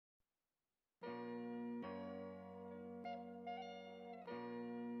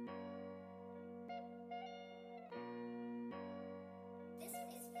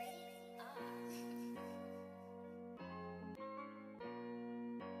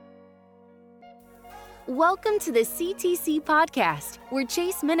Welcome to the CTC podcast, where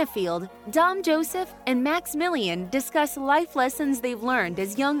Chase Minifield, Dom Joseph, and Max Millian discuss life lessons they've learned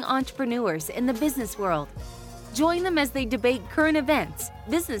as young entrepreneurs in the business world. Join them as they debate current events,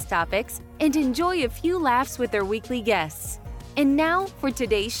 business topics, and enjoy a few laughs with their weekly guests. And now for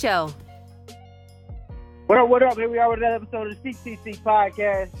today's show. What up? Here we are with another episode of the CTC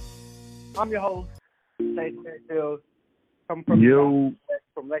podcast. I'm your host, Chase Minifield, coming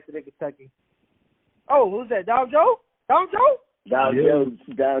from Lexington, Kentucky. Oh, who's that? Dom Joe? Dom Joe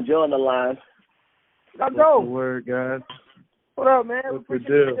on the line. Dom Joe. What's the word, guys? What up, man? What's the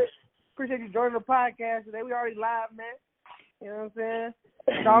deal? Appreciate you joining the podcast today. We already live, man. You know what I'm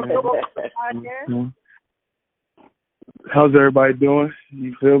saying? Dom Joe on the podcast. How's everybody doing?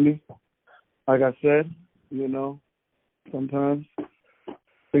 You feel me? Like I said, sometimes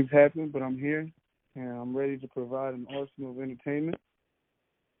things happen, but I'm here, and I'm ready to provide an arsenal of entertainment.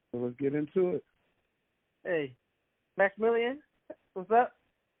 So let's get into it. Hey, Max Millian, what's up?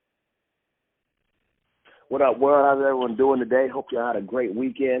 What up, world? How's everyone doing today? Hope y'all had a great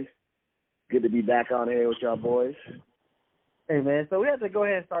weekend. Good to be back on here with y'all boys. Hey, man, so we have to go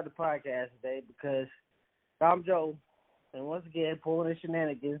ahead and start the podcast today because Dom Joe, and once again, pulling the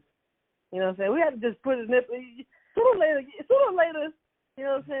shenanigans. You know what I'm saying? We had to just put a nip. Sooner or later, you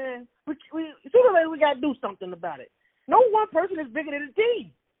know what I'm saying? Sooner or later, we got to do something about it. No one person is bigger than the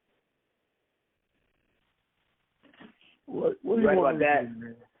team. What you right about that?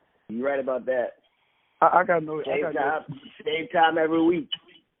 You right about that? I got no. Same time every week.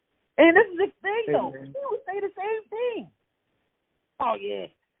 And this is the thing, though. We say the same thing. Oh yeah,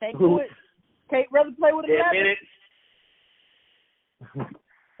 can't do it. Can't rather play with a 10 minutes.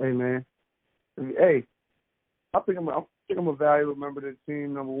 Hey man. Hey, I think I'm a valuable member of the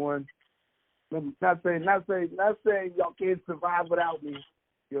team. Number one. Not saying y'all can't survive without me.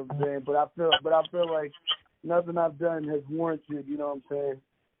 You know what I'm saying? But I feel like nothing I've done has warranted, you know what I'm saying,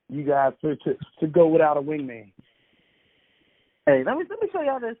 you guys to go without a wingman. Hey, let me show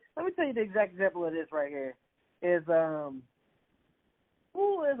y'all this. Let me tell you the exact example of this right here. Is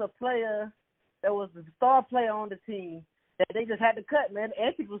who is a player that was the star player on the team that they just had to cut, man? The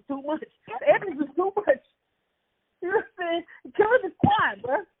antics was too much. You know what I'm saying? You're killing the squad,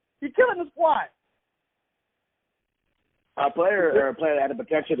 bro. You're killing the squad. A player that had the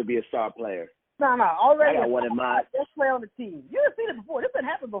potential to be a star player. No. Already. I got one in mind. Best player on the team. You have seen it before. This had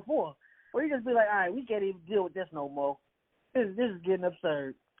happened before. Where you just be like, all right, we can't even deal with this no more. This is getting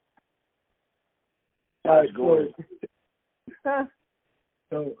absurd. Josh Gordon. Huh?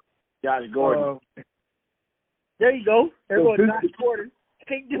 Josh Gordon. There you go. There goes Josh Gordon.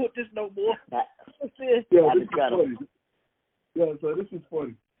 Can't deal with this no more. So this is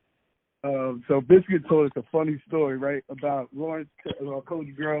funny. So Biscuit told us a funny story, right, about Coach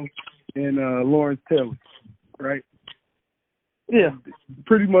Grove and Lawrence Taylor, right? Yeah.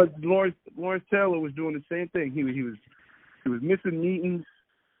 Pretty much Lawrence Taylor was doing the same thing. He was missing meetings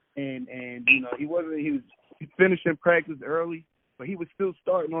and he was finishing practice early, but he was still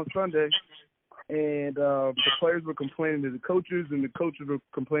starting on Sunday. And the players were complaining to the coaches, and the coaches were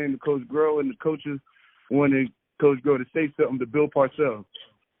complaining to Coach Grove, and the coaches wanted Coach Grove to say something to Bill Parcells.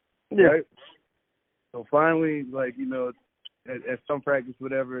 Yeah. Right? So finally, at some practice,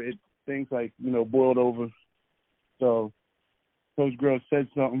 whatever, things boiled over. So Coach Grove said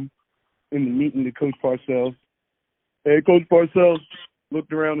something in the meeting to Coach Parcells. Hey, Coach Parcells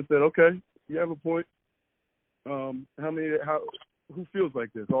looked around and said, "Okay, you have a point. Who feels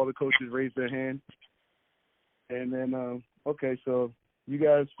like this?" All the coaches raised their hand, and then okay, so you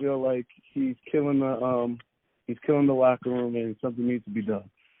guys feel like he's killing the locker room and something needs to be done.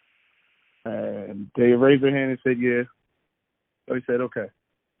 And they raised their hand and said, yeah. So he said, okay.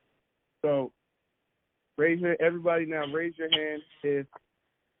 So everybody now raise your hand if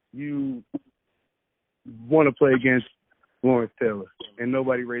you want to play against Lawrence Taylor. And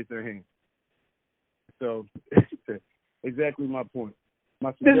nobody raised their hand. So exactly my point.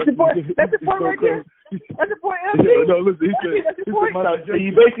 That's the point right there. That's the point, LT. No, listen, he said, so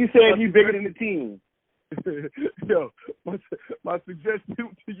you basically saying you bigger than the team. Yo, my suggestion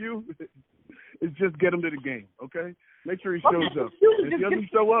to you is just get him to the game, okay? Make sure he shows up. If he doesn't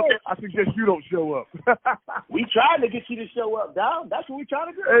show up, I suggest you don't show up. We trying to get you to show up, Dom. That's what we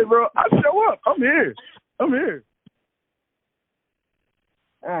trying to do. Hey, bro, I show up. I'm here. All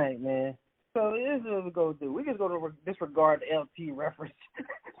right, man. So this is what we're going to do. We're just going to disregard the LT reference.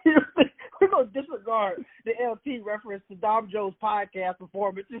 We're going to disregard the LT reference to Dom Joe's podcast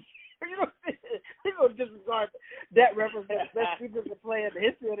performances. You know what I'm saying? We're going to disregard that reference to the best defensive player in the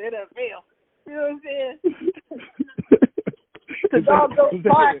history of the NFL. You know what I'm saying? the Dom Joe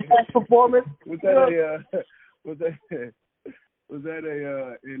podcast performance. Was that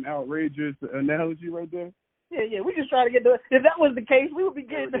an outrageous analogy right there? Yeah. We just try to get the. If that was the case, we would be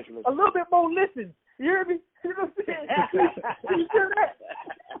getting a little bit more listens. You hear me? You know what I'm saying? You hear that?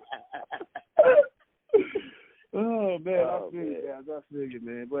 Oh man, I feel you,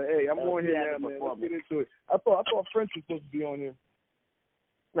 man. But hey, I'm on here now, man. Let's get into it. I thought French was supposed to be on here.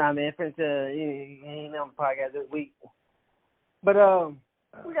 Nah, man, French, he ain't on the podcast this week. But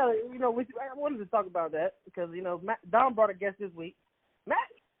we gotta, I wanted to talk about that because Dom brought a guest this week. Matt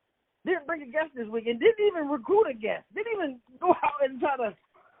didn't bring a guest this week and didn't even recruit a guest. Didn't even go out and try to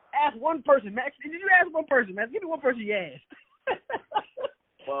ask one person. Max, did you ask one person, Matt? Give me one person you asked.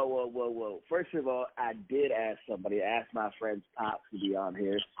 Whoa. First of all, I did ask somebody. I asked my friend Pops to be on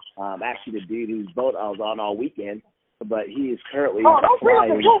here. Actually, the dude whose boat I was on all weekend, but he is currently don't bring up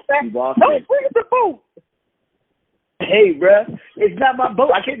the boat, Max. Don't bring up the boat. Hey, bruh, it's not my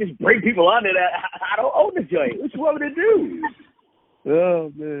boat. I can't just bring people on it. I don't own the joint. What you want me to do?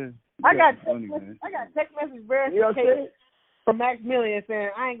 Oh, man. I got text message verification from Maximilian saying,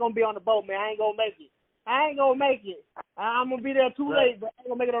 I ain't going to be on the boat, man. I ain't going to make it. I'm going to be there too late, but I ain't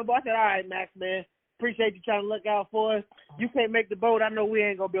going to make it on the boat. I said, all right, Max, man. Appreciate you trying to look out for us. You can't make the boat. I know we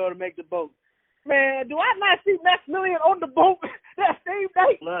ain't going to be able to make the boat. Man, do I not see Maximilian on the boat that same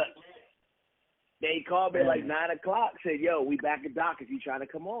night? Look, they called me at like 9 o'clock, said, yo, we back at dock if you trying to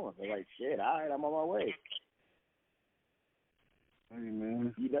come on. I'm like, shit, all right, I'm on my way. Hey,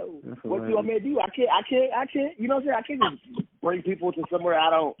 man. What do you want me to do? I can't, you know what I'm saying? I can't just bring people to somewhere I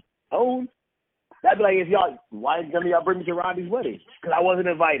don't own. That'd be like if y'all, why didn't y'all bring me to Ronnie's wedding? Because I wasn't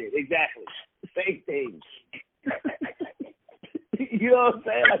invited. Exactly. Same thing. You know what I'm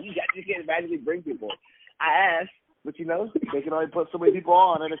saying? Like, you can't magically bring people. I asked, but they can only put so many people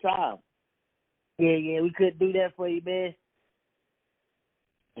on at a time. Yeah, we couldn't do that for you, man.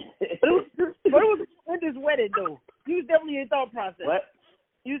 But it was a tremendous wedding, though. You was definitely a thought process. What?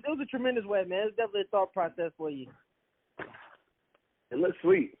 It was a tremendous wedding, man. It was definitely a thought process for you. It looked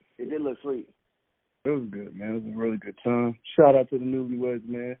sweet. It did look sweet. It was good, man. It was a really good time. Shout out to the newlyweds,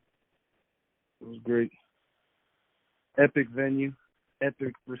 man. It was great. Epic venue,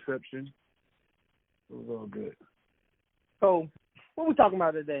 epic reception. It was all good. So, what we talking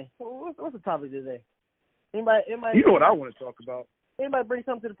about today? What's the topic today? Anybody? You know what I want to talk about. Anybody bring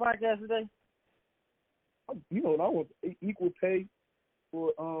something to the podcast today? You know what I want? Equal pay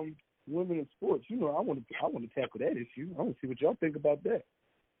for women in sports. I want to tackle that issue. I want to see what y'all think about that.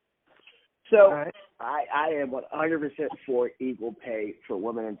 So right. I am 100% for equal pay for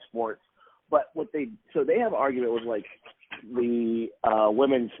women in sports. But they have an argument with like the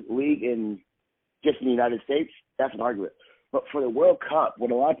women's league in just in the United States. That's an argument. But for the World Cup,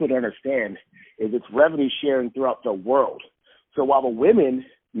 what a lot of people don't understand is it's revenue sharing throughout the world. So while the women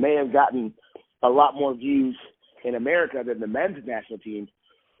may have gotten a lot more views in America than the men's national team,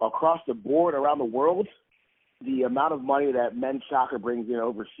 across the board around the world, the amount of money that men's soccer brings in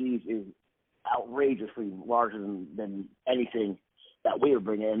overseas is outrageously larger than anything that we would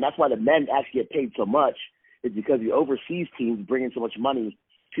bring in. And that's why the men actually get paid so much, is because the overseas teams bring in so much money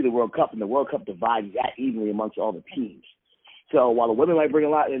to the World Cup, and the World Cup divides that evenly amongst all the teams. So while the women might bring a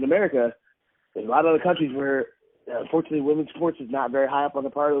lot in America, there's a lot of other countries where, unfortunately, women's sports is not very high up on the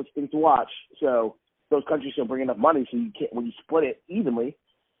part of those things to watch. So those countries don't bring enough money, so you can't, when you split it evenly,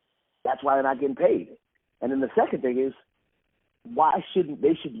 that's why they're not getting paid. And then the second thing is,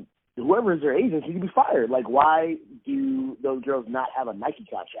 whoever is their agent should be fired. Like, why do those girls not have a Nike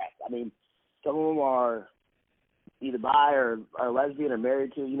contract? I mean, some of them are either bi or lesbian or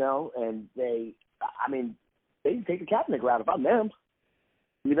married to, and they can take the Kaepernick route if I'm them.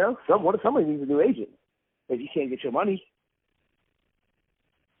 Somebody needs a new agent if you can't get your money.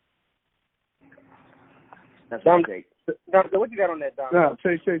 That's what I think. Dom, what you got on that, Dom? No,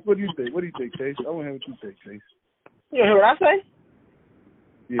 Chase, what do you think? Chase? I want to hear what you think, Chase. You hear what I say?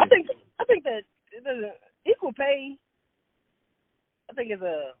 Yeah. I think that equal pay, I think is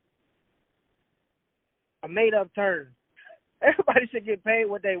a made up term. Everybody should get paid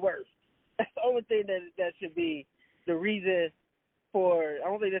what they worth. That's the only thing that should be the reason for. I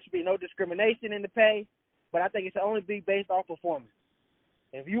don't think there should be no discrimination in the pay, but I think it should only be based off performance.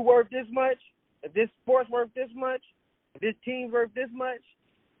 If you worth this much, if this sport's worth this much, if this team's worth this much,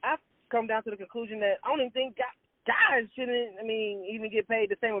 I've come down to the conclusion that I don't even think guys shouldn't, even get paid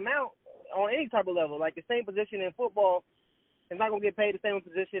the same amount on any type of level. Like the same position in football is not going to get paid the same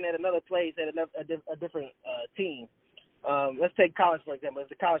position at another place at a different team. Let's take college, for example. If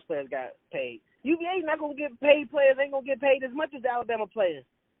the college players got paid, UVA not going to get paid players ain't going to get paid as much as the Alabama players.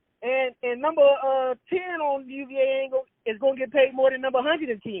 and number 10 on UVA is going to get paid more than number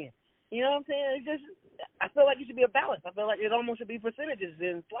 110. You know what I'm saying? It's just, I feel like it should be a balance. I feel like it almost should be percentages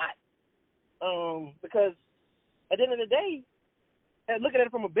in slot. Because at the end of the day, looking at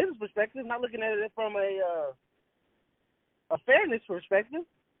it from a business perspective, not looking at it from a fairness perspective,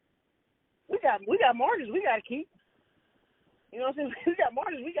 we got margins we got to keep. You know what I'm saying? We got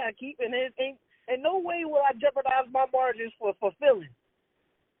margins we got to keep, and ain't no way will I jeopardize my margins for fulfilling.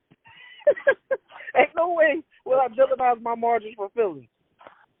 Ain't no way will I jeopardize my margins for filling.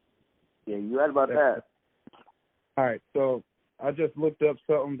 Yeah, you're right about that. All right, so I just looked up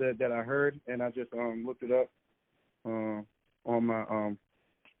something that I heard, and I just looked it up on my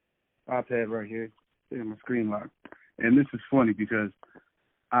iPad right here. See my screen lock. And this is funny because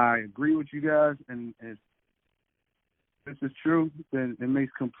I agree with you guys, and if this is true, then it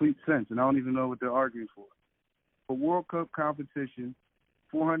makes complete sense, and I don't even know what they're arguing for. For World Cup competition,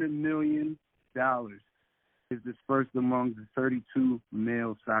 $400 million is dispersed among the 32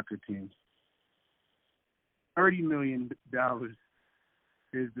 male soccer teams. $30 million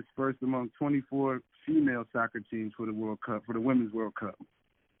is dispersed among 24 female soccer teams for the World Cup, for the Women's World Cup.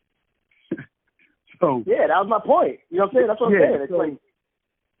 So yeah, that was my point. You know what I'm saying? That's what I'm saying. It's so, like,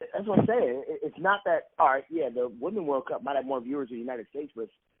 that's what I'm saying. It's not that, all right, yeah, the Women's World Cup might have more viewers in the United States, but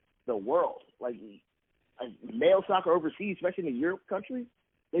the world, like male soccer overseas, especially in the Europe countries,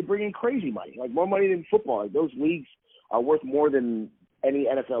 they bring in crazy money, like more money than football. Like, those leagues are worth more than any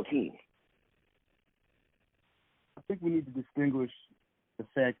NFL team. I think we need to distinguish the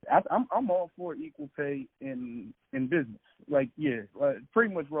fact. I'm all for equal pay in business. Like, yeah,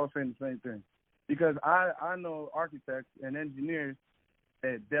 pretty much we're all saying the same thing. Because I know architects and engineers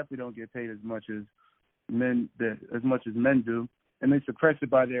that definitely don't get paid as much as men do, and they suppress it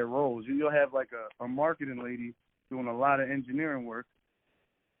by their roles. You'll have like a marketing lady doing a lot of engineering work,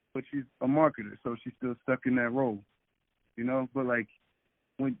 but she's a marketer, so she's still stuck in that role, you know. But like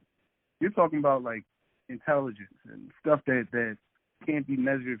when you're talking about like intelligence and stuff that can't be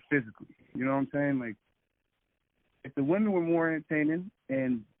measured physically, you know what I'm saying? Like if the women were more entertaining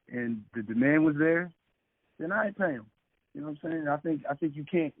and the demand was there, then I ain't paying them. You know what I'm saying? I think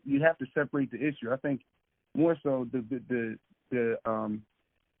you have to separate the issue. I think more so the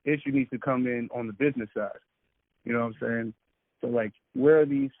issue needs to come in on the business side. You know what I'm saying? So like, where are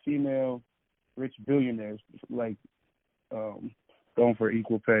these female rich billionaires like going for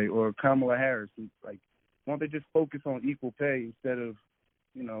equal pay, or Kamala Harris? Like, why don't they just focus on equal pay instead of,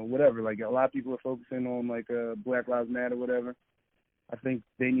 you know, whatever? Like, a lot of people are focusing on like Black Lives Matter, whatever. I think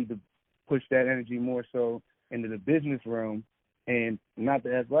they need to push that energy more so into the business realm and not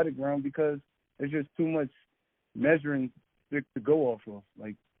the athletic realm, because there's just too much measuring stick to go off of.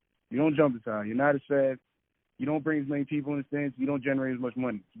 Like, you don't jump as high, you're not as fast, you don't bring as many people in the stands, you don't generate as much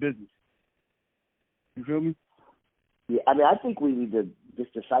money. It's business. You feel me? Yeah, I mean, I think we need to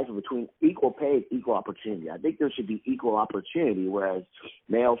just decipher between equal pay and equal opportunity. I think there should be equal opportunity, whereas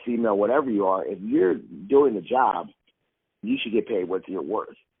male, female, whatever you are, if you're doing the job, you should get paid what you're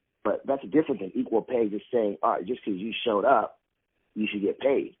worth. But that's different than equal pay, just saying, all right, just because you showed up, you should get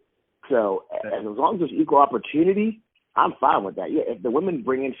paid. So as long as there's equal opportunity, I'm fine with that. Yeah, if the women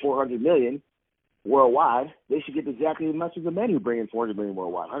bring in $400 million worldwide, they should get exactly as much as the men who bring in $400 million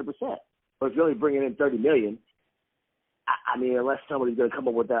worldwide, 100%. But if you're only bringing in $30 million, I mean, unless somebody's going to come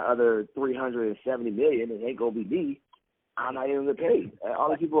up with that other $370 million, it ain't going to be me, I'm not even going to get paid. All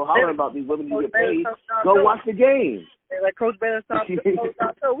the people hollering about these women who get paid, go watch the game. Like Coach Baylor stopped, we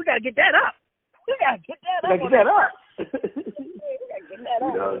got to get that up. We got to get that up. We got to get that up.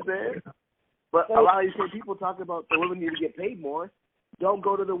 You know what I'm saying? But a lot of these same people talking about the women need to get paid more don't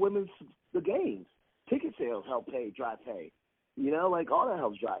go to the games. Ticket sales help drive pay. You know, like all that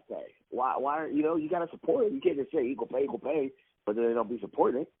helps drive pay. Why? You know, you got to support it. You can't just say equal pay, but then they don't be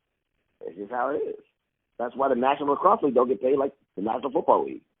supporting it. It's just how it is. That's why the National Lacrosse League don't get paid like the National Football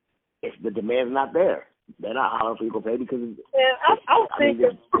League. If the demand's not there, they're not hollering for equal pay because I would think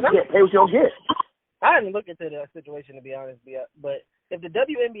you get pay what you don't get. I haven't looked into the situation, to be honest, but if the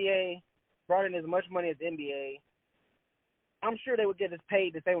WNBA brought in as much money as the NBA, I'm sure they would get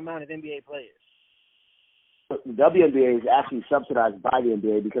paid the same amount as NBA players. But the WNBA is actually subsidized by the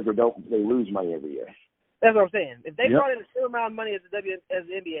NBA because they lose money every year. That's what I'm saying. If they brought in the same amount of money as the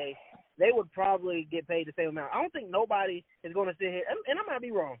NBA, they would probably get paid the same amount. I don't think nobody is going to sit here, and I might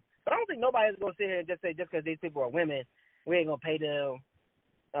be wrong, but I don't think nobody is going to sit here and just say just because these people are women, we ain't going to pay them,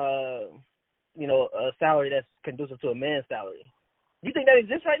 a salary that's conducive to a man's salary. You think that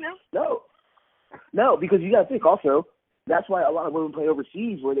exists right now? No, because you got to think also, that's why a lot of women play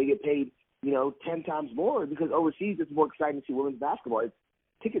overseas where they get paid, 10 times more, because overseas it's more exciting to see women's basketball.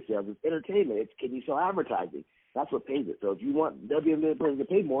 ticket sales. It's entertainment. It's can you sell advertising? That's what pays it. So if you want WNBA players to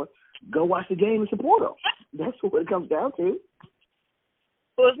pay more, go watch the game and support them. That's what it comes down to.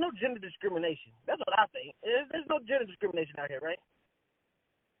 Well, there's no gender discrimination. That's what I think. There's no gender discrimination out here, right?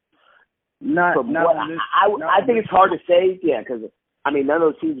 I think it's hard to say, yeah, because I mean none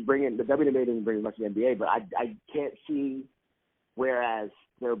of those teams bring in the WNBA doesn't bring as much in the NBA, but I can't see whereas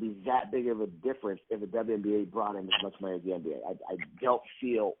there would be that big of a difference if the WNBA brought in as much money as the NBA. I don't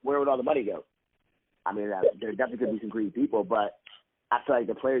feel where would all the money go. I mean, there definitely could be some greedy people, but I feel like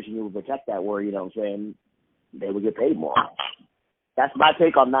the players you would protect that were, you know what I'm saying, they would get paid more. That's my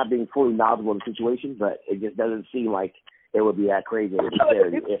take on not being fully knowledgeable of the situation, but it just doesn't seem like it would be that crazy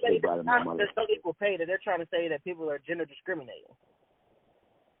if they brought in more money. There's no equal pay that they're trying to say that people are gender discriminating.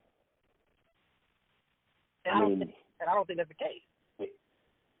 And I don't think that's the case.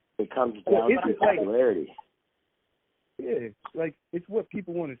 It comes down to popularity. Yeah, like it's what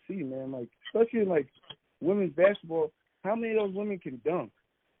people want to see, man. Like especially in like women's basketball, how many of those women can dunk?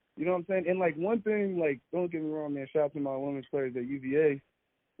 You know what I'm saying? And like one thing, like don't get me wrong, man. Shout out to my women's players at UVA.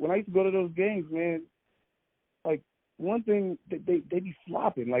 When I used to go to those games, man, like one thing they be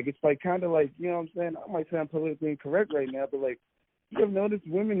flopping. Like it's like kind of like, you know what I'm saying? I might sound politically incorrect right now, but like you ever notice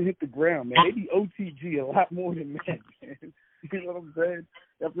women hit the ground, man? They be OTG a lot more than men. Man. You know what I'm saying?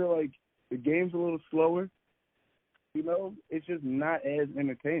 I feel like the game's a little slower. You know, it's just not as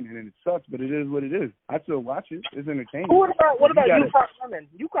entertaining, and it sucks, but it is what it is. I still watch it. It's entertaining. What about UConn women?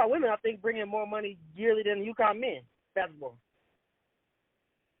 UConn women, I think, bring in more money yearly than UConn men basketball.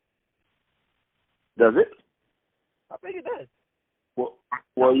 Does it? I think it does.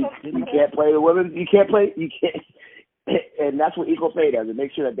 Well, you can't play the women. You can't, and that's what equal pay does. It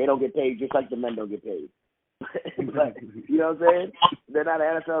makes sure that they don't get paid just like the men don't get paid. But, you know what I'm saying? They're not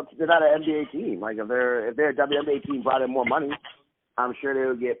an NFL. They're not an NBA team. Like if they're a WNBA team brought in more money, I'm sure they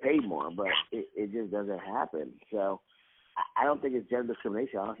would get paid more. But it just doesn't happen. So I don't think it's gender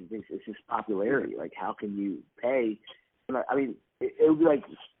discrimination. I honestly think it's just popularity. Like how can you pay? I mean, it would be like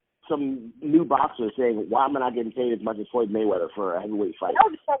some new boxer saying, "Why am I not getting paid as much as Floyd Mayweather for a heavyweight fight?" I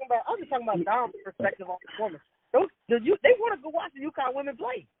was just talking about Dom's perspective on performance. They want to go watch the UConn women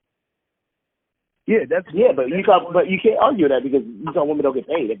play. Yeah, but you can't argue that because UConn women don't get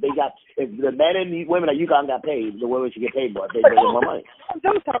paid. If the men and the women at UConn got paid, the women should get paid more. If they bring in more money. I'm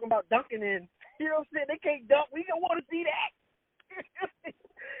just talking about dunking in. You know what I'm saying? They can't dunk. We don't want to see that.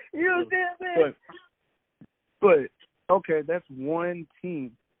 You know what I'm saying? But okay, that's one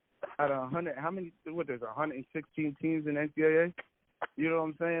team out of 100. How many? What? There's 116 teams in NCAA. You know what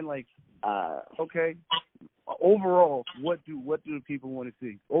I'm saying? Like, okay. Overall, what do the people want to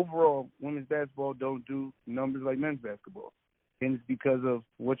see? Overall, women's basketball don't do numbers like men's basketball, and it's because of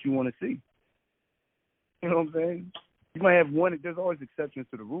what you want to see. You know what I'm saying? You might have one. There's always exceptions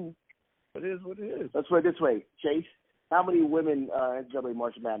to the rule, but it is what it is. Let's put it this way, Chase. How many women NCAA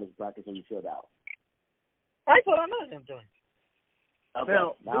March Madness brackets have you filled out? I thought I know them doing. Okay.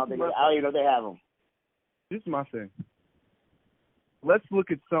 I don't even know they have them. This is my thing. Let's look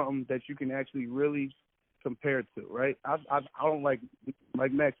at something that you can actually really compare to, right? I don't like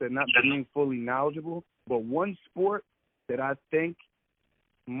Max said, not being fully knowledgeable, but one sport that I think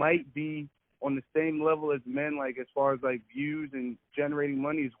might be on the same level as men, like as far as like views and generating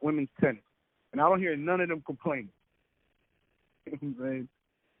money, is women's tennis. And I don't hear none of them complaining. You know what I'm saying?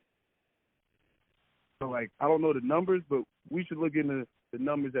 So like, I don't know the numbers, but we should look into the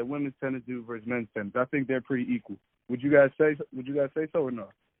numbers that women's tennis do versus men's tennis. I think they're pretty equal. Would you guys say so or no?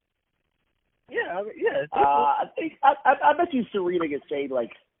 Yeah. I think I bet you Serena gets paid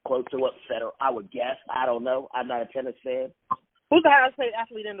like close to what Federer. I would guess. I don't know. I'm not a tennis fan. Who's the highest paid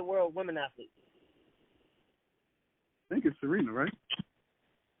athlete in the world? Women athletes. I think it's Serena, right?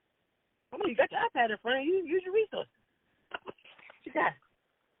 I mean, you got your iPad in front of you. Use your resources. You got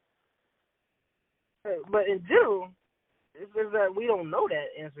it. But in general, it's just that we don't know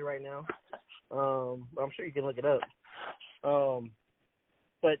that answer right now. I'm sure you can look it up.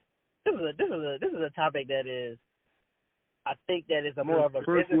 But this is a topic that is, I think that is more of a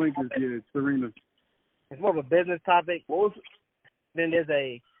first business link topic. is Serena. It's more of a business topic. Then there's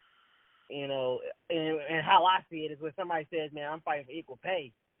a, you know, and how I see it is when somebody says, "Man, I'm fighting for equal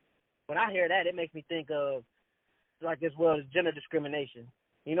pay." When I hear that, it makes me think of like this world is gender discrimination.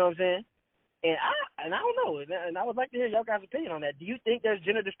 You know what I'm saying? And I don't know, and I would like to hear y'all guys' opinion on that. Do you think there's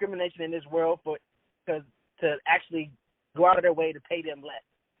gender discrimination in this world to actually go out of their way to pay them less,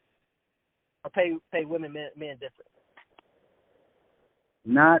 or pay women men different?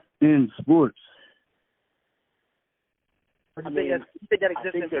 Not in sports. I think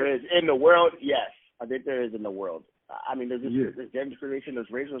there is in the world. Yes, I think there is in the world. I mean, there's gender discrimination,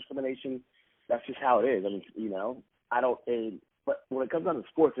 there's racial discrimination. That's just how it is. I mean, but when it comes down to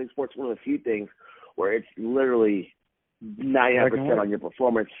sports, I think sports is one of the few things where it's literally 99% on your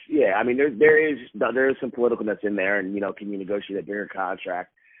performance. Yeah, I mean, there is some politicalness in there, and can you negotiate a bigger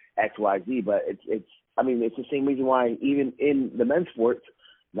contract, X, Y, Z? But it's the same reason why even in the men's sports,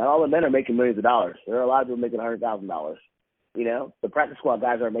 not all the men are making millions of dollars. There are a lot of people making $100,000. The practice squad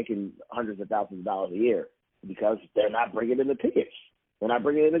guys are making hundreds of thousands of dollars a year because they're not bringing in the tickets. They're not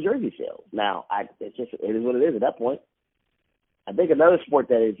bringing in the jersey sales. Now, it is what it is at that point. I think another sport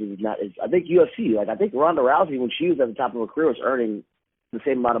that is I think UFC. Like, I think Ronda Rousey, when she was at the top of her career, was earning the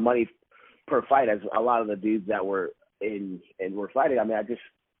same amount of money per fight as a lot of the dudes that were in and were fighting. I mean,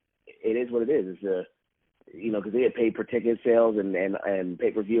 it is what it is. It's because they get paid per ticket sales and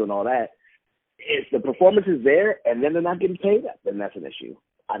pay per view and all that. If the performance is there and then they're not getting paid, then that's an issue.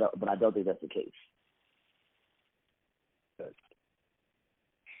 I don't think that's the case.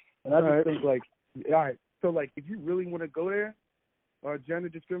 And I just think, like, all right, so, like, if you really want to go there, gender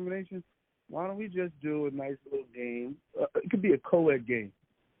discrimination, why don't we just do a nice little game? It could be a co-ed game.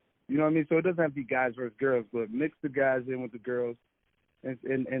 You know what I mean? So it doesn't have to be guys versus girls, but mix the guys in with the girls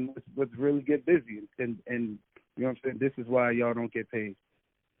and let's really get busy. And you know what I'm saying? This is why y'all don't get paid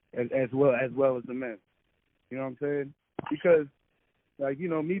as well as the men. You know what I'm saying? Because, like,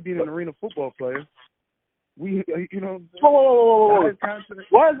 me being an arena football player, whoa.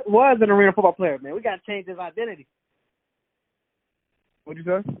 Was an arena football player, man. We got to change his identity. What'd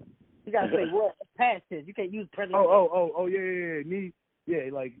you say? You got to say what? Past tense. You can't use present. Yeah. Me, yeah,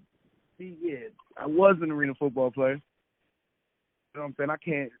 like, I was an arena football player. You know what I'm saying?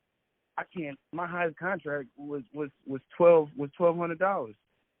 I can't. My highest contract was $1,200.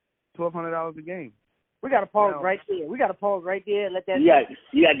 $1,200 a game. We got to pause right there. Let that.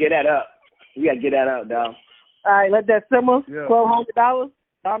 You got to get that up. You got to get that up, dog. All right, let that simmer. Yeah. $1,200.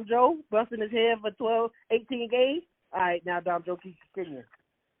 Dom Joe busting his head for 18 games. All right, now Dom Joe keeps continuing.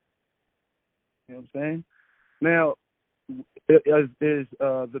 You know what I'm saying? Now, is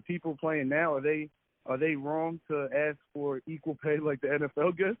the people playing now, are they wrong to ask for equal pay like the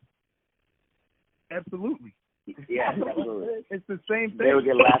NFL gets? Absolutely. Yeah, absolutely. It's the same thing. They would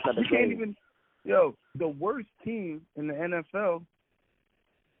get laughed at the game. The worst team in the NFL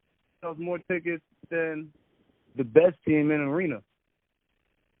sells more tickets than the best team in an arena.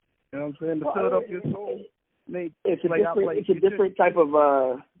 You know what I'm saying? The Philadelphia Soul. It's a different type of.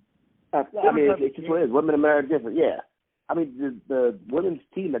 It's just what it is. Women in America are different. Yeah. I mean, the women's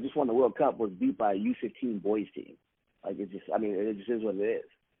team that just won the World Cup was beat by a U15 boys team. Like, it just is what it is.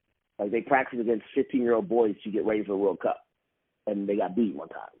 Like, they practice against 15-year-old boys to get ready for the World Cup, and they got beat one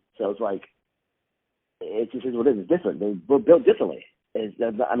time. So it's like, it just is what it is. It's different. They were built differently. It's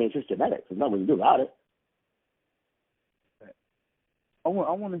just genetics. There's nothing we can do about it. I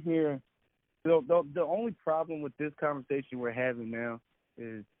want to hear. The only problem with this conversation we're having now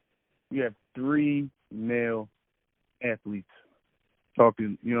is we have 3 male athletes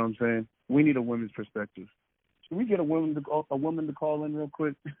talking. You know what I'm saying? We need a women's perspective. Should we get a woman to call in real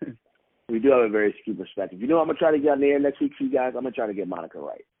quick? We do have a very skewed perspective. You know, I'm gonna try to get on the air next week for you guys. I'm gonna try to get Monica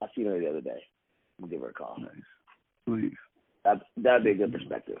right. I seen her the other day. I'm gonna give her a call. Nice, please. That'd be a good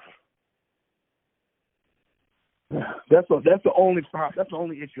perspective. That's the only problem. That's the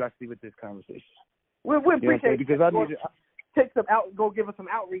only issue I see with this conversation. We appreciate because I need to take some out. Go give us some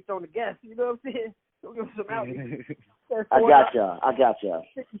outreach on the guests. You know what I'm saying? Go give us some outreach. I got y'all.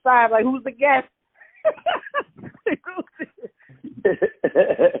 65. Like, who's the guest?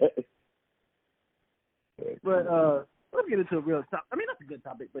 But let's get into a real topic. I mean, that's a good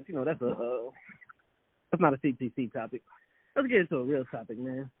topic, but that's not a CTC topic. Let's get into a real topic,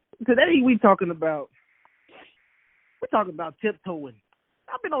 man. Today we're talking about tiptoeing.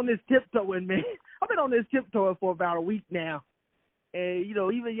 I've been on this tiptoeing, man. I've been on this tiptoeing for about a week now. And,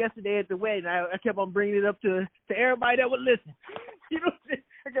 even yesterday at the wedding, I kept on bringing it up to everybody that would listen. You know what I'm saying?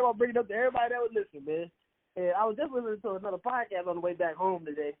 I kept on bringing it up to everybody that would listen, man. And I was just listening to another podcast on the way back home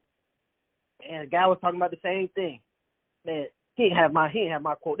today. And a guy was talking about the same thing. Man, he didn't have my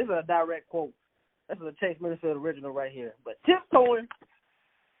quote. This is a direct quote. This is a Chase Minifield original right here. But tiptoeing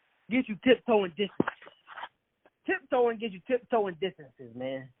gets you tiptoeing distance. Tiptoeing gets you tiptoeing distances,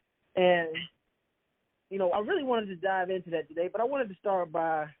 man. And, I really wanted to dive into that today, but I wanted to start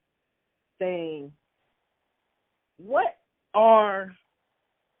by saying, what are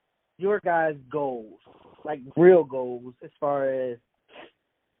your guys' goals, like real goals, as far as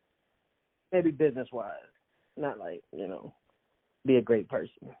maybe business-wise? Not like, be a great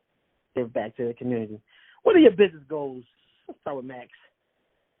person, give back to the community. What are your business goals? Let's start with Max.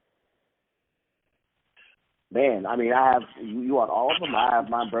 Man, I mean, I have, you want all of them? I have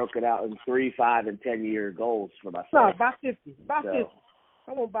mine broken out in 3, 5, and 10-year goals for myself. No, by 50. By 50.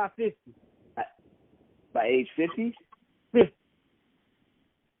 I want by 50. By age 50? 50.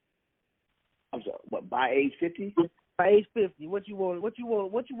 I'm sorry, what, by age 50? By age 50. What you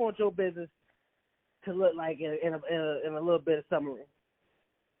want your business to look like in a little bit of summary?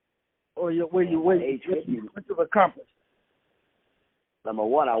 Or what you've accomplished? Number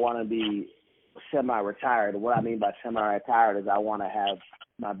one, I want to be semi-retired. What I mean by semi-retired is I want to have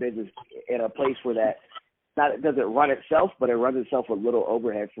my business in a place where it doesn't run itself, but it runs itself with little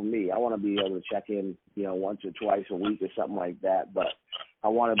overhead for me. I want to be able to check in, once or twice a week or something like that. But I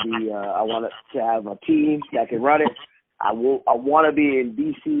want to have a team that can run it. I want to be in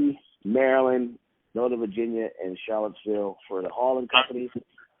D.C., Maryland, Northern Virginia, and Charlottesville for the hauling companies,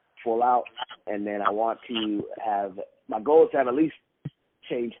 full out. And then I want to have, my goal is to have at least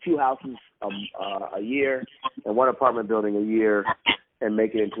change 2 houses a year and 1 apartment building a year and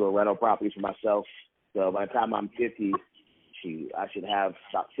make it into a rental property for myself. So by the time I'm 50, I should have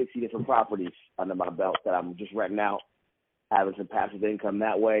about 60 different properties under my belt that I'm just renting out, having some passive income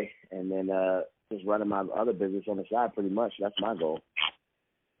that way, and then just running my other business on the side pretty much. That's my goal.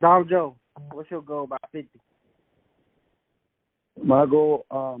 Dom Joe, what's your goal by 50? My goal,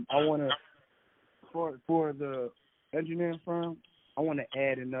 I want to, for the engineering firm, I want to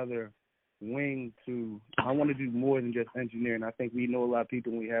add another wing to, I want to do more than just engineering. I think we know a lot of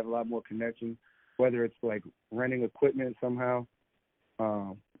people and we have a lot more connections, whether it's like renting equipment somehow,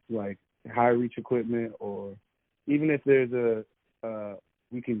 like high reach equipment, or even if there's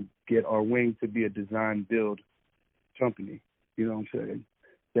we can get our wing to be a design build company. You know what I'm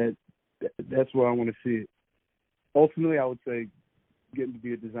saying? That's where I want to see it. Ultimately, I would say getting to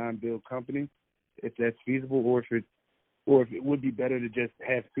be a design build company, if that's feasible, or if it would be better to just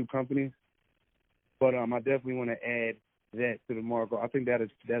have 2 companies. But I definitely want to add that to the market. I think that'll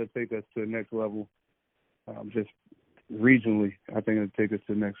take us to the next level. Just regionally, I think it'll take us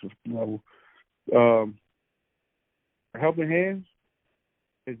to the next level. Helping Hands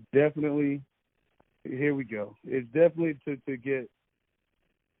is definitely, here we go. It's definitely to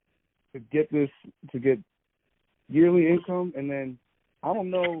get yearly income, and then I don't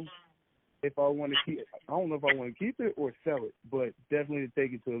know if I want to keep it or sell it, but definitely to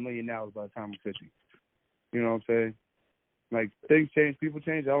take it to $1 million by the time I'm 50. You know what I'm saying? Like, things change, people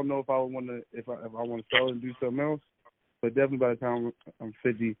change. I don't know if I want to sell it and do something else, but definitely by the time I'm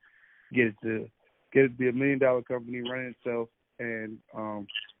 50, get it to be $1 million company running itself and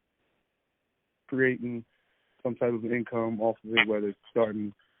creating some type of income off of it, whether it's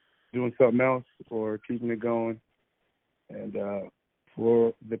doing something else or keeping it going. And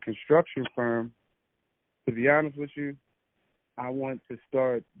for the construction firm, to be honest with you, I want to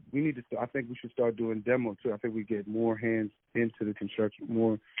start. I think we should start doing demo too. I think we get more hands into the construction.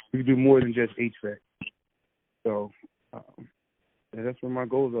 We can do more than just HVAC. So that's what my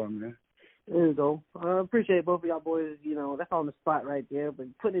goals are, man. There you go. I appreciate both of y'all boys. That's on the spot right there, but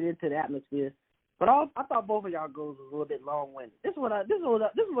putting it into the atmosphere. But I thought both of y'all goals was a little bit long-winded. This is what I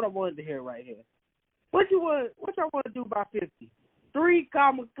wanted to hear right here. What y'all want to do by 50? 3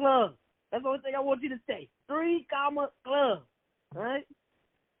 comma club. That's the only thing I want you to say. 3 comma club. All right?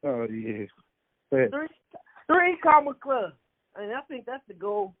 Oh, yeah. 3 comma club. I mean, I think that's the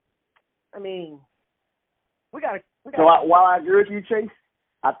goal. I mean, we got to. So while I agree with you, Chase,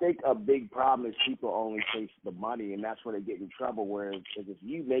 I think a big problem is people only chase the money, and that's where they get in trouble. Whereas if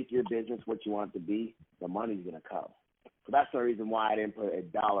you make your business what you want it to be, the money's going to come. So that's the reason why I didn't put a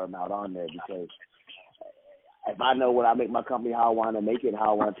dollar amount on there, because if I know when I make my company how I want to make it,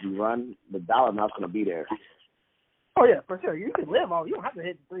 how I want it to be run, the dollar amount's going to be there. Oh, yeah, for sure. You can live off. You don't have to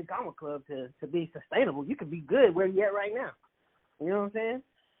hit the 3 comma club to be sustainable. You can be good where you're at right now. You know what I'm saying?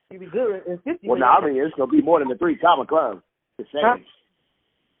 You can be good in 50. Well, now, I mean, it's going to be more than the 3 comma club. The same. Huh?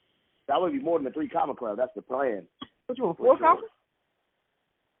 That would be more than the 3 comma club. That's the plan. What you want, 4 comma?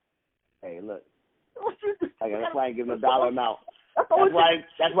 Hey, look. That's why I ain't giving no dollar amount. That's why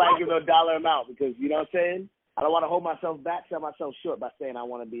I ain't giving no dollar amount, because, you know what I'm saying? I don't want to hold myself back, sell myself short by saying I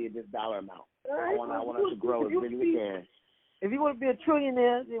want to be in this dollar amount. Right, I want us to grow as big as we can. If you want to be a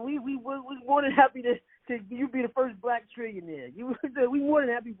trillionaire, then we're more than happy to you be the first black trillionaire. We more than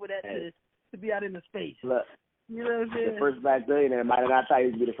happy for that to be out in the space. Look, you know what I'm saying? The first black billionaire might not tell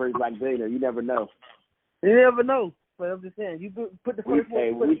you to be the first black billionaire. You never know. You never know. But I'm just saying, you put the first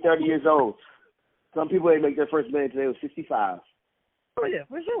one. We're 30 years old. Some people ain't make their first million today was 65. Oh yeah,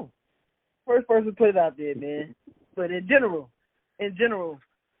 for sure. First person put it out there, man. But in general, 3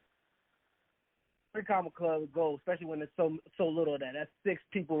 comma club is gold, especially when there's so little of that. That's 6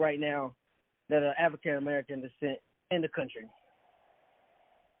 people right now that are African American descent in the country.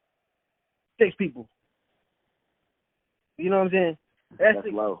 6 people. You know what I'm saying? That's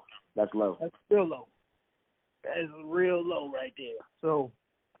low. That's low. That's real low. That is real low right there. So,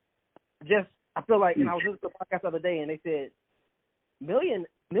 I feel like, and I was listening to a podcast the other day, and they said million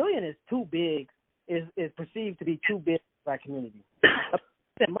is too big, is perceived to be too big for our community.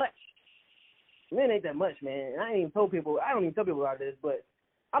 That much. Man, ain't that much, man. And I don't even tell people about this, but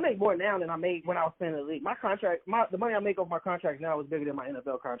I make more now than I made when I was playing in the league. My contract, the money I make off my contract now is bigger than my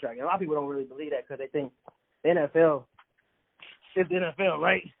NFL contract. And a lot of people don't really believe that because they think the NFL is the NFL,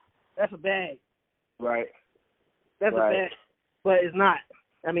 right? That's a bag. Right. That's a bag. But it's not.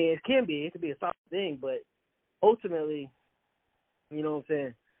 I mean, it can be. It could be a solid thing, but ultimately, you know what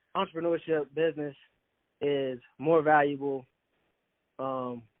I'm saying, entrepreneurship, business is more valuable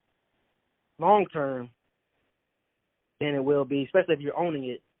long term than it will be, especially if you're owning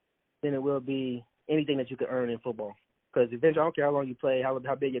it, than it will be anything that you could earn in football. Because eventually, I don't care how long you play, how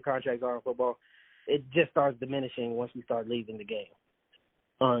big your contracts are in football, it just starts diminishing once you start leaving the game.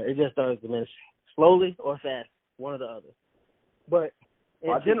 It just starts diminishing. Slowly or fast, one or the other. But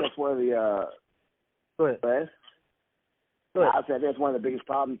I think that's one of the go ahead. I said that's one of the biggest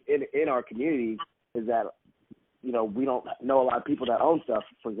problems in our community is that, you know, we don't know a lot of people that own stuff.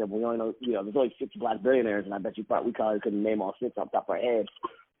 For example, we only know, you know, there's only 6 black billionaires, and I bet we probably couldn't name all 6 off the top of our head.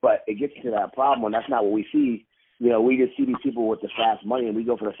 But it gets to that problem, and that's not what we see. You know, we just see these people with the fast money, and we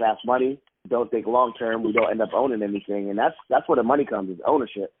go for the fast money. Don't think long term. We don't end up owning anything, and that's where the money comes, is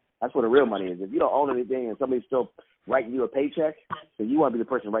ownership. That's where the real money is. If you don't own anything and somebody's still writing you a paycheck, then you want to be the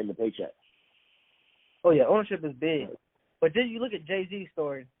person writing the paycheck. Oh yeah, ownership is big. But then you look at Jay-Z's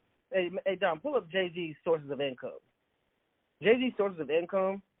story. Hey, Dom, pull up Jay-Z's sources of income. Jay-Z's sources of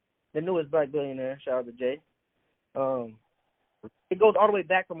income, the newest black billionaire, shout out to Jay. It goes all the way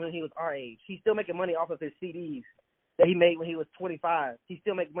back from when he was our age. He's still making money off of his CDs that he made when he was 25. He's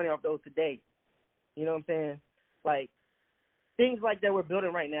still making money off those today. You know what I'm saying? Like, things like that we're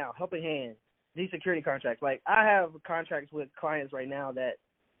building right now, helping hands, these security contracts. Like, I have contracts with clients right now that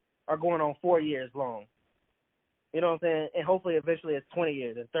are going on 4 years long. You know what I'm saying? And hopefully eventually it's 20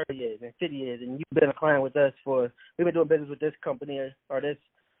 years and 30 years and 50 years. And you've been a client with us we've been doing business with this company or this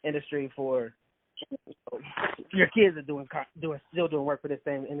industry for, your kids are still doing work for this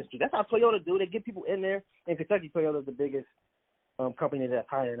same industry. That's how Toyota do. They get people in there. In Kentucky, Toyota is the biggest company that's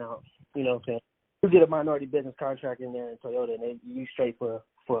hiring out. You know what I'm saying? You get a minority business contract in there in Toyota, and they use straight for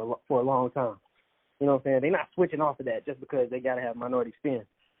a long time. You know what I'm saying? They're not switching off of that just because they got to have minority spin.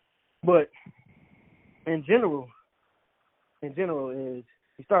 But in general is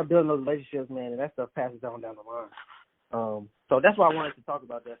you start building those relationships, man, and that stuff passes down the line. So that's why I wanted to talk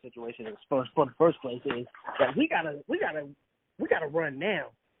about that situation for the first place is that we gotta run now.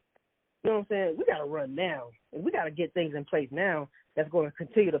 You know what I'm saying? We gotta run now, and we gotta get things in place now that's going to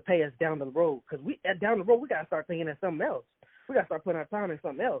continue to pay us down the road. Because down the road we gotta start thinking of something else. We gotta start putting our time in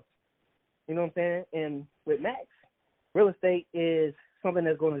something else. You know what I'm saying? And with Max, real estate is something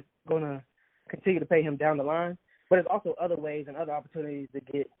that's going to continue to pay him down the line. But there's also other ways and other opportunities to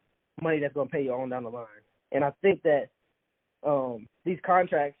get money that's going to pay you on down the line. And I think that these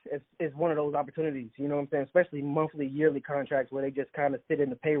contracts is one of those opportunities, you know what I'm saying, especially monthly, yearly contracts where they just kind of sit in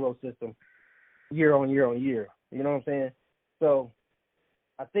the payroll system year on year on year. You know what I'm saying? So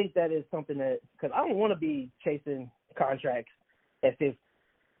I think that is something that – because I don't want to be chasing contracts at 50.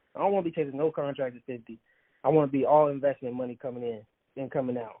 I don't want to be chasing no contracts at 50. I want to be all investment money coming in and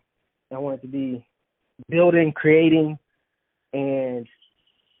coming out. I want it to be building, creating, and,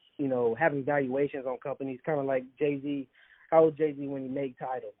 you know, having valuations on companies, kind of like Jay-Z. How was Jay-Z when he made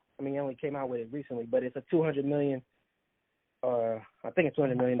Tidal? I mean, he only came out with it recently, but it's a $200 million, I think it's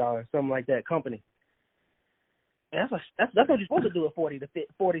 $200 million, something like that, company. And that's what you're supposed to do at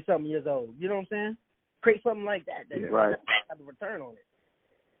 40-something years old. You know what I'm saying? Create something like that. Right. Have a return on it.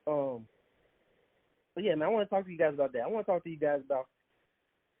 But yeah, man, I want to talk to you guys about that. I want to talk to you guys about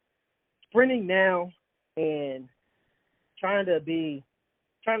sprinting now and trying to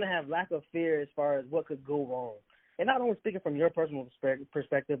have lack of fear as far as what could go wrong. And not only speaking from your personal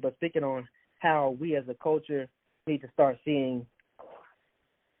perspective, but speaking on how we as a culture need to start seeing,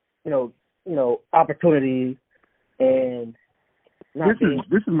 you know, opportunities and this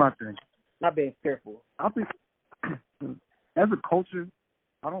is my thing. Not being fearful. I think as a culture,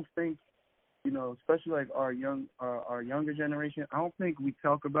 I don't think, you know, especially like our younger generation, I don't think we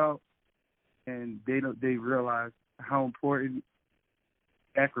talk about and they realize how important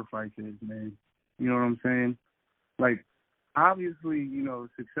sacrifice is, man. You know what I'm saying? Like, obviously, you know,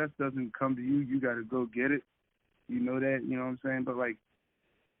 success doesn't come to you. You got to go get it. You know that, you know what I'm saying? But, like,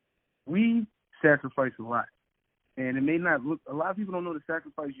 we sacrifice a lot. And it may not look, a lot of people don't know the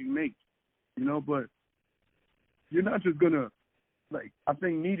sacrifice you make, you know, but you're not just going to, like, I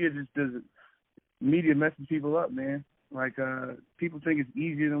think media just does, media messes people up, man. Like, people think it's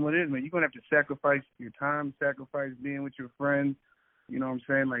easier than what it is, man. You're going to have to sacrifice your time, sacrifice being with your friends, you know what I'm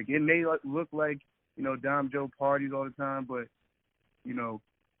saying? Like, it may look like, you know, Dom Joe parties all the time, but, you know,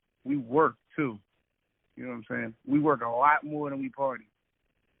 we work, too. You know what I'm saying? We work a lot more than we party.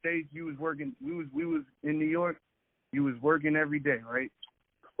 Say you was working, we was in New York, you was working every day, right?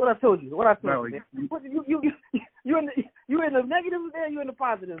 What I told you, you, man. You in the negatives today, you in the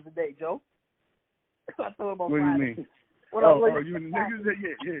positives today, Joe. That's what I told him on Friday. What do you mean? You in the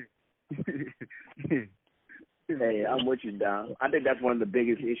negatives? Yeah. Hey, I'm with you, Dom. I think that's one of the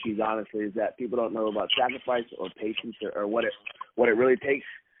biggest issues, honestly, is that people don't know about sacrifice or patience or what it really takes.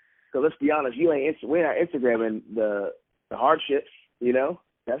 Because let's be honest, we're not Instagramming the hardships, you know?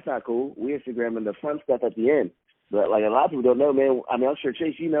 That's not cool. We're Instagramming the fun stuff at the end. But, like, a lot of people don't know, man. I mean, I'm sure,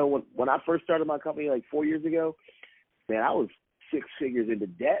 Chase, you know, when I first started my company, like, 4 years ago, man, I was 6 figures into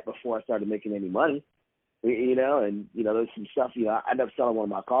debt before I started making any money, you know? And, you know, there's some stuff, you know, I ended up selling one of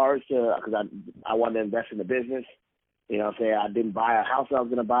my cars because I wanted to invest in the business. You know what I'm saying? I didn't buy a house I was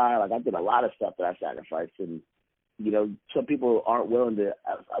going to buy. Like, I did a lot of stuff that I sacrificed. And, you know, some people aren't willing to,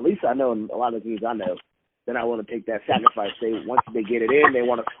 at least I know in a lot of the things I know, they're not willing to take that sacrifice. Once they get it in, they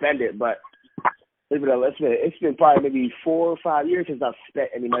want to spend it. But it's been probably maybe 4 or 5 years since I've spent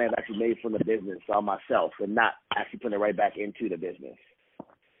any money I've actually made from the business on myself and not actually putting it right back into the business.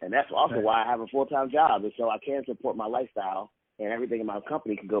 And that's also why I have a full-time job, is so I can support my lifestyle and everything in my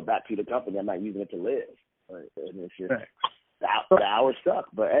company can go back to the company. I'm not using it to live. And it's just the hour's stuck.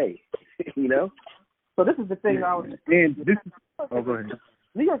 But, hey, you know. So this is the thing I was – oh, go ahead.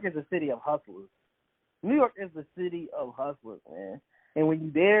 New York is a city of hustlers. New York is the city of hustlers, man. And when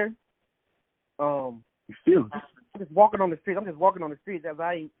you're there, you feel it. I'm just walking on the streets. As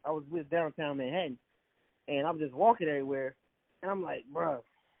I was with downtown Manhattan, and I'm just walking everywhere, and I'm like, bro,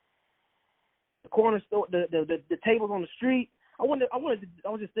 the corner store, the tables on the street. I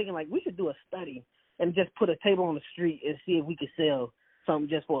was just thinking, like, we should do a study and just put a table on the street and see if we could sell something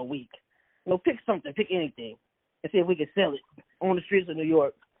just for a week. You know, pick something, pick anything, and see if we could sell it on the streets of New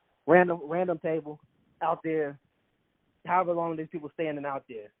York. Random table out there, however long these people standing out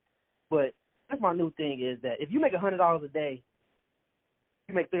there. But that's my new thing, is that if you make $100 a day,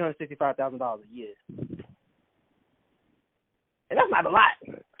 you make $365,000 a year. And that's not a lot.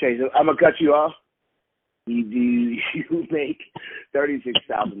 Okay, so I'm going to cut you off. You make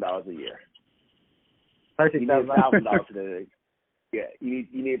 $36,000 a year. $36,000 a day. Yeah, you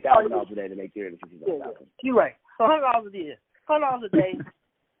need $1,000 a day to make $365,000. You're right. So $100 a year. $100 a day.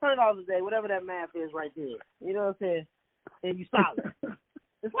 $100 a day, whatever that math is right there. You know what I'm saying? And you solid.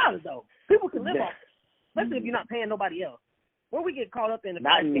 It's solid, though. People can live off it, especially if you're not paying nobody else. When we get caught up in the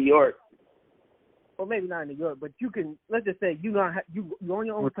not in New York. Well, maybe not in New York, but you can. Let's just say you're on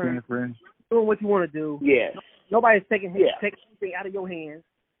your own terms, doing what you want to do. Yeah. Nobody's taking anything out of your hands.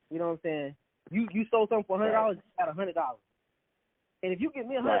 You know what I'm saying? You sold something for $100, you got $100. And if you give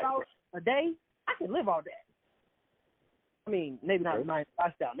me $100 a day, I can live off that. I mean, maybe not my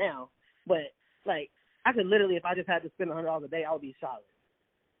lifestyle now, but like I could literally, if I just had to spend $100 a day, I would be solid.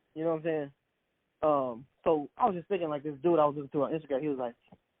 You know what I'm saying? So I was just thinking, like, this dude I was listening to on Instagram, he was like,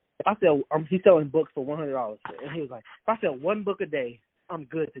 if I sell, he's selling books for $100, and he was like, if I sell one book a day, I'm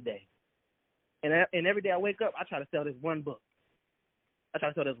good today. And every day I wake up, I try to sell this one book.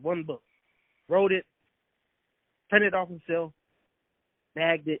 Wrote it, printed it off himself,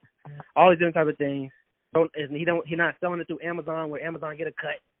 bagged it, all these different type of things. He's not selling it through Amazon where Amazon get a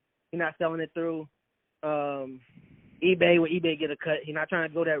cut. He's not selling it through eBay where eBay get a cut. He's not trying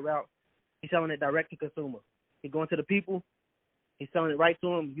to go that route. He's selling it direct to consumer. He's going to the people. He's selling it right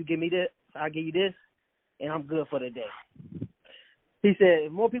to them. You give me this, I'll give you this, and I'm good for the day. He said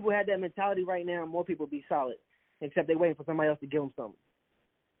if more people had that mentality right now, more people would be solid, except they're waiting for somebody else to give them something.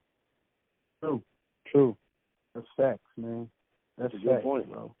 True. That's facts, man. That's a good point,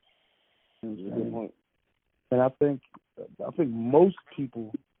 bro. That's a good point. And I think most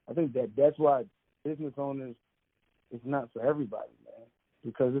people, that's why business owners is not for everybody, man.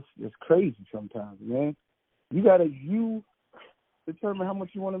 Because it's crazy sometimes, man. You determine how much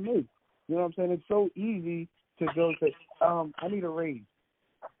you want to make. You know what I'm saying? It's so easy to go say, I need a raise.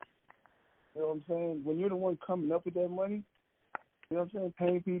 You know what I'm saying? When you're the one coming up with that money, you know what I'm saying,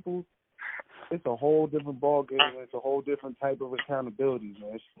 paying people, it's a whole different ballgame. It's a whole different type of accountability,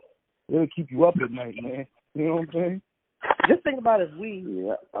 man. It'll keep you up at night, man. You know what I'm saying? Just think about if we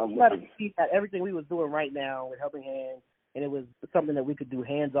at everything we was doing right now with Helping Hands, and it was something that we could do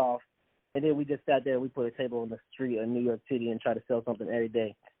hands off. And then we just sat there and we put a table on the street in New York City and try to sell something every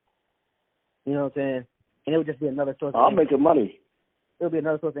day. You know what I'm saying? And it would just be another source of income. I'm making money. It would be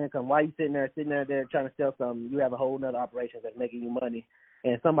another source of income. While you sitting there trying to sell something, you have a whole nother operation that's making you money.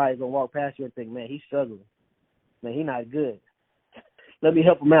 And somebody's going to walk past you and think, man, he's struggling. Man, he's not good. Let me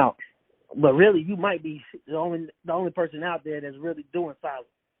help him out. But really, you might be the only person out there that's really doing solid.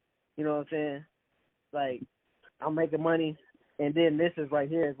 You know what I'm saying? Like, I'm making money, and then this is right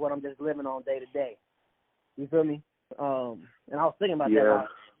here is what I'm just living on day to day. You feel me? And I was thinking about that.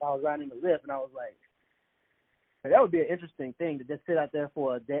 I was riding the lift, and I was like, that would be an interesting thing to just sit out there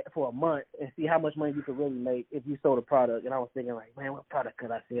for a month and see how much money you could really make if you sold a product. And I was thinking, like, man, what product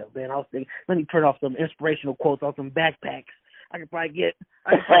could I sell? Man, I was thinking, let me print off some inspirational quotes on some backpacks. I could probably get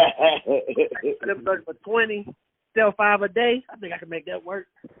them for 20, sell 5 a day. I think I could make that work.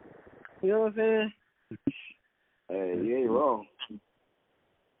 You know what I'm saying? Hey, you ain't wrong. It's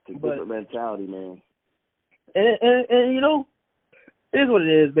a different mentality, man. And you know, it is what it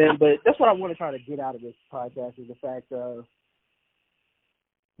is, man. But that's what I want to try to get out of this podcast is the fact of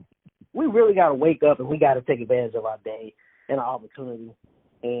we really got to wake up and we got to take advantage of our day and our opportunity.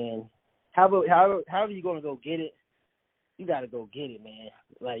 And however you're going to go get it, you got to go get it, man.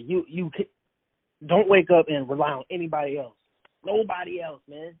 Like, you don't wake up and rely on anybody else. Nobody else,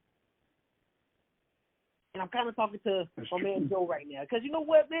 man. And I'm kind of talking to my man Joe right now. Because you know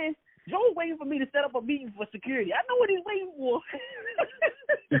what, man? Joe's waiting for me to set up a meeting for security. I know what he's waiting for.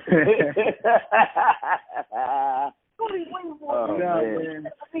 What he's waiting for. Oh, man.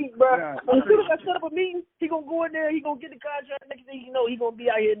 Bro. As soon as I set up a meeting, he going to go in there, he going to get the contract. Next thing you know, he going to be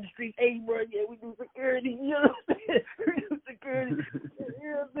out here in the streets. Hey, bro, yeah, we do security. You know what I'm saying? We do security. You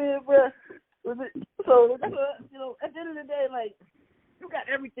know what I'm saying, bro? So, you know, at the end of the day, like, you got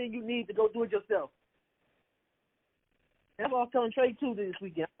everything you need to go do it yourself. That's what I was telling Trey, too, this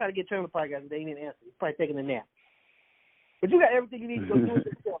weekend. I'm trying to get Trey on the podcast, but they didn't answer. He's probably taking a nap. But you got everything you need to go do it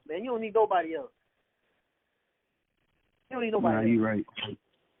yourself, man. You don't need nobody else. You don't need nobody else. Nah, you right.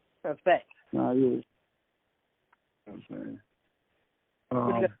 That's facts. Nah, you right. I'm saying. What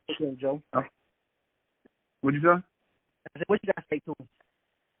you got to say to him, Joe? What'd you say? I said, what you got to say to him?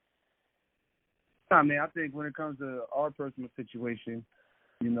 Nah, man, I think when it comes to our personal situation,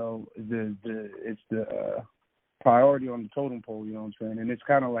 you know, it's the priority on the totem pole, you know what I'm saying? And it's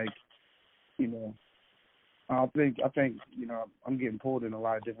kind of like, you know, I think, you know, I'm getting pulled in a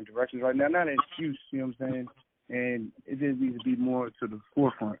lot of different directions right now. Not an excuse, you know what I'm saying? And it just needs to be more to the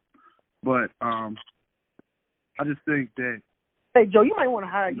forefront. But I just think that. Hey, Joe, you might want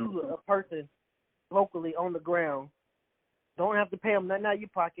to hire you a person locally on the ground. Don't have to pay them nothing out of your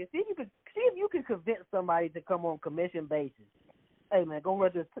pocket. See if you can convince somebody to come on commission basis. Hey, man, go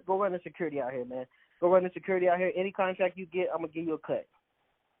run the security out here, man. Go run the security out here. Any contract you get, I'm gonna give you a cut.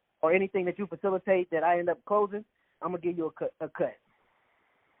 Or anything that you facilitate that I end up closing, I'm gonna give you a cut.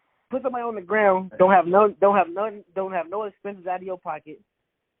 Put somebody on the ground. Don't have no expenses out of your pocket.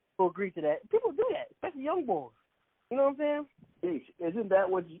 Who agree to that? People do that, especially young boys. You know what I'm saying? Isn't that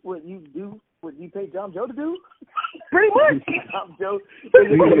what you do? What you pay John Joe to do? Pretty much. John Joe is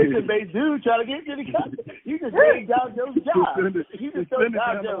a commission-based dude trying to get you to cut. You just made John Joe's job. You just told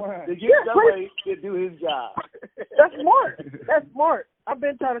John Joe to get somebody to do his job. That's smart. That's smart. I've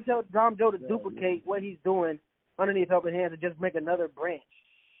been trying to tell John Joe to duplicate what he's doing underneath Helping Hands and just make another branch.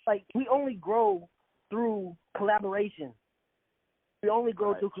 Like, we only grow through collaboration.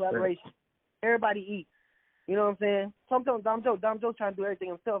 Everybody eats. You know what I'm saying? Sometimes Dom Joe's trying to do everything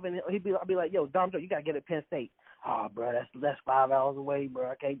himself, and I'll be like, yo, Dom Joe, you got to get to Penn State. Oh, bro, that's 5 hours away,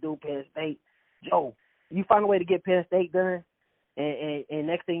 bro. I can't do Penn State. Joe, you find a way to get Penn State done, and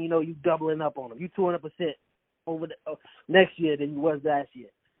next thing you know, you doubling up on them. You 200% over next year than you was last year.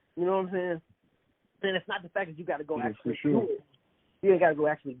 You know what I'm saying? Then it's not the fact that you got to go actually do it. You ain't got to go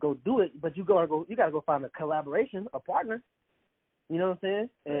actually go do it, but you got to go find a collaboration, a partner. You know what I'm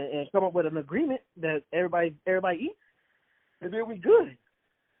saying? And come up with an agreement that everybody eats, and then we good.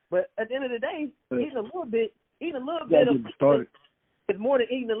 But at the end of the day, eating a little bit of is more than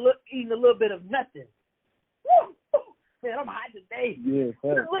eating a little bit of nothing. Woo! Man, I'm hot today. Yeah, a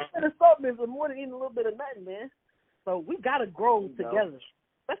little bit of something is more than eating a little bit of nothing, man. So we gotta grow together,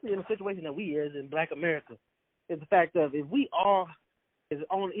 especially in the situation that we is in Black America. It's the fact of if we all is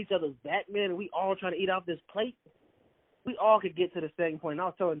on each other's back, man, and we all trying to eat off this plate, we all could get to the same point. And I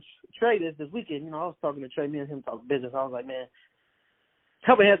was telling Trey this weekend, you know, I was talking to Trey, me and him talking business. I was like, man,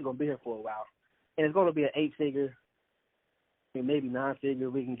 Helping Hands is going to be here for a while. And it's going to be an 8-figure, maybe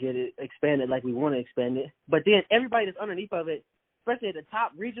 9-figure. We can get it expanded like we want to expand it. But then everybody that's underneath of it, especially at the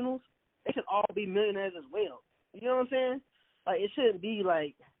top regionals, they should all be millionaires as well. You know what I'm saying? Like, it shouldn't be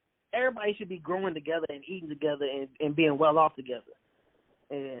like everybody should be growing together and eating together and being well off together.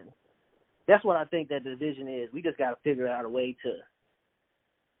 And that's what I think that the vision is. We just got to figure out a way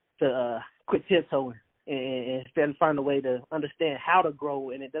to quit tiptoeing and find a way to understand how to grow,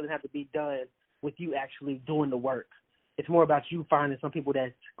 and it doesn't have to be done with you actually doing the work. It's more about you finding some people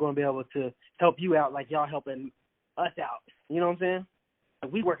that's going to be able to help you out like y'all helping us out. You know what I'm saying?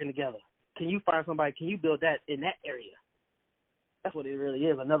 Like, we working together. Can you find somebody? Can you build that in that area? That's what it really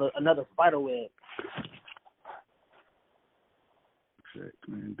is, another spider web. Facts,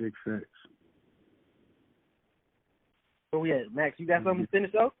 man. Big facts. Where we at? Max, you got something to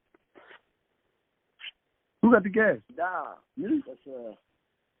finish up? Who got the gas? Nah. You?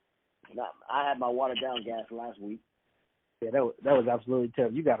 I had my watered down gas last week. Yeah, that was absolutely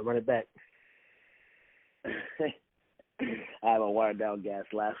terrible. You got to run it back. I had my watered down gas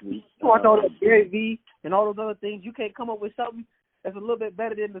last week. You watch all that Gary V and all those other things. You can't come up with something that's a little bit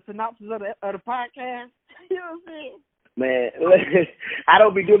better than the synopsis of the podcast. You know what I'm saying? Man, I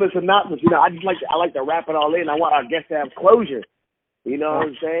don't be doing the synopsis. You know, I like to wrap it all in. I want our guests to have closure. You know what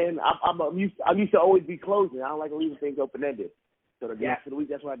I'm saying? I'm used to always be closing. I don't like leaving things open ended. So the gas of the week,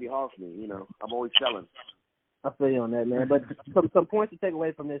 that's why it'd be hard for me. You know, I'm always selling. I feel you on that, man. But some points to take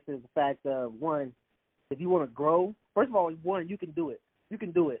away from this is the fact of, one, if you want to grow, first of all, one, you can do it. You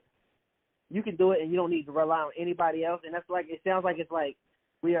can do it. You can do it, and you don't need to rely on anybody else. And that's like, it sounds like it's like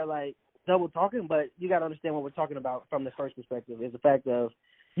we are like double talking, but you got to understand what we're talking about from the first perspective is the fact of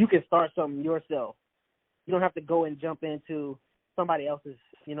you can start something yourself. You don't have to go and jump into somebody else's,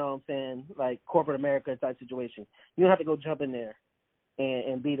 you know what I'm saying, like corporate America type situation. You don't have to go jump in there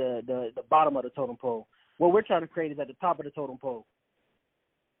and be the bottom of the totem pole. What we're trying to create is at the top of the totem pole.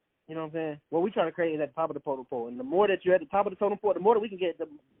 You know what I'm saying? What we're trying to create is at the top of the totem pole. And the more that you're at the top of the totem pole, the more that we can get the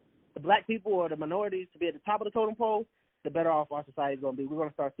black people or the minorities to be at the top of the totem pole, the better off our society is going to be. We're going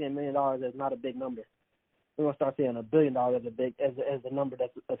to start seeing $1 million as not a big number. We're going to start seeing $1 billion as a number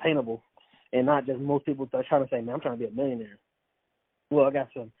that's attainable, and not just most people are trying to say, man, I'm trying to be a millionaire. Well, I got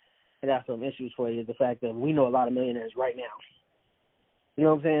some issues for you. The fact that we know a lot of millionaires right now. You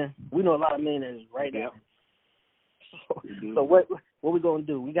know what I'm saying? We know a lot of millionaires right now. So what we gonna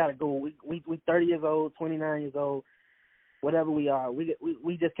do? We gotta go. We 30 years old, 29 years old, whatever we are. We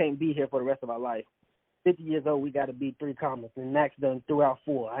just can't be here for the rest of our life. 50 years old, we gotta be 3 commas. And Max done threw out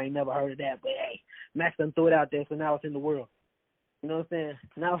 4. I ain't never heard of that, but hey, Max done threw it out there, so now it's in the world. You know what I'm saying?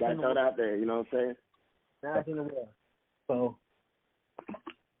 Now it's in the world. Gotta throw it out there. You know what I'm saying? Now it's in the world. So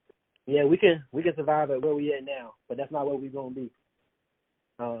yeah, we can survive at where we at now, but that's not where we gonna be.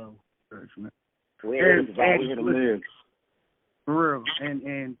 We ain't gonna live. For real,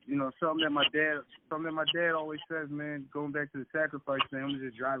 and you know something that my dad always says, man. Going back to the sacrifice thing, I'm gonna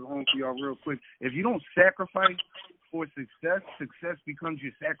just drive it home for y'all real quick. If you don't sacrifice for success, success becomes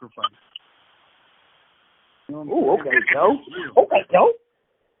your sacrifice. You know ooh, okay, Joe. Okay, Joe.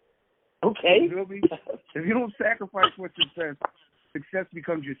 Okay. You feel me? If you don't sacrifice for success, success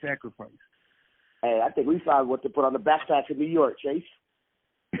becomes your sacrifice. Hey, I think we found what to put on the backpack in New York, Chase.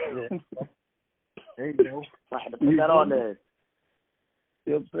 Yeah. There you go. I had to put that on there.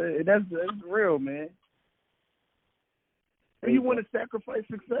 You know what I'm saying? That's real, man. Do you want to sacrifice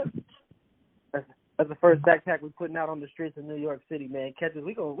success? That's the first backpack we're putting out on the streets of New York City, man. Catches,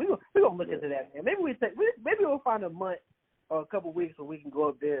 we gonna look into that, man. Maybe we'll find a month or a couple weeks where we can go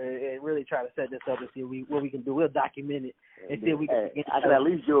up there and really try to set this up and see what we can do. We'll document it and see if we can. Hey, I can at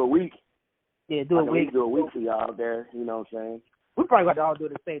least do a week. Yeah, do a week for y'all out there. You know what I'm saying? We probably got to all do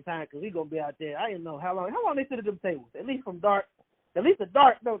it at the same time because we're gonna be out there. I didn't know how long they sit at them tables. At least from dark. At least the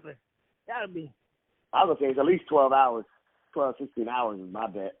dark, don't they? Gotta be. I was gonna say it's at least 12 hours, 12, 16 hours is my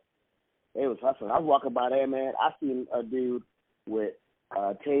bet. They was hustling. I was walking by there, man. I seen a dude with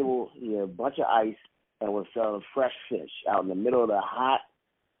a table, he had a bunch of ice, and was selling fresh fish out in the middle of the hot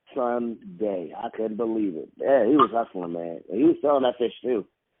sun day. I couldn't believe it. Yeah, he was hustling, man. And he was selling that fish too.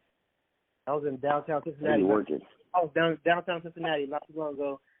 I was in downtown Cincinnati. Working. I was downtown Cincinnati not too long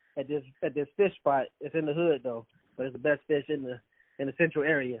ago at this fish spot. It's in the hood though, but it's the best fish in the central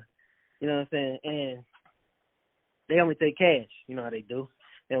area. You know what I'm saying? And they only take cash. You know how they do.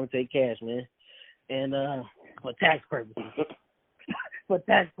 They only take cash, man. And for tax purposes.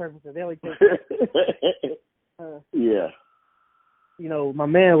 They only take cash. Yeah. You know, my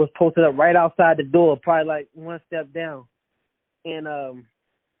man was posted up right outside the door, probably like one step down. And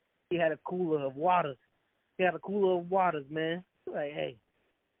he had a cooler of waters. Man. Like, hey,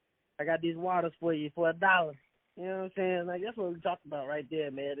 I got these waters for you for $1. You know what I'm saying? Like, that's what we talked about right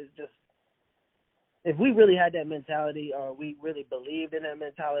there, man. It's just, if we really had that mentality or we really believed in that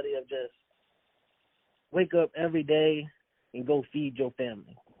mentality of just wake up every day and go feed your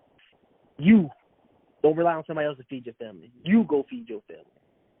family. You don't rely on somebody else to feed your family. You go feed your family.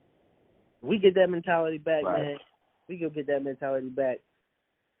 We get that mentality back, man. We go get that mentality back.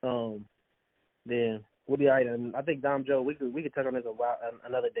 Then we'll be all right. And I think Dom Joe, we could touch on this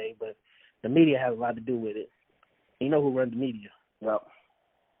another day, but the media has a lot to do with it. You know who runs the media? Yep.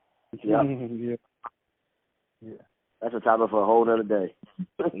 Yeah. That's a topic for a whole other day.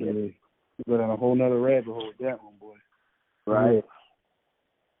 You go down a whole nother rabbit hole with that one, boy. Right.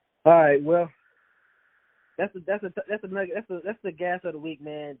 Yeah. All right. Well, that's the gas of the week,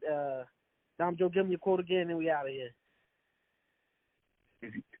 man. Dom Joe, give me your quote again, and we out of here.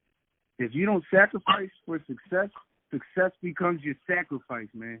 If you don't sacrifice for success, success becomes your sacrifice,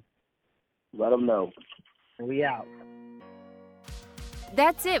 man. Let them know. And we out.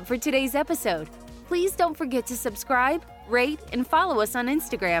 That's it for today's episode. Please don't forget to subscribe, rate, and follow us on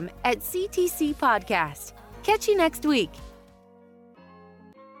Instagram at CTC Podcast. Catch you next week.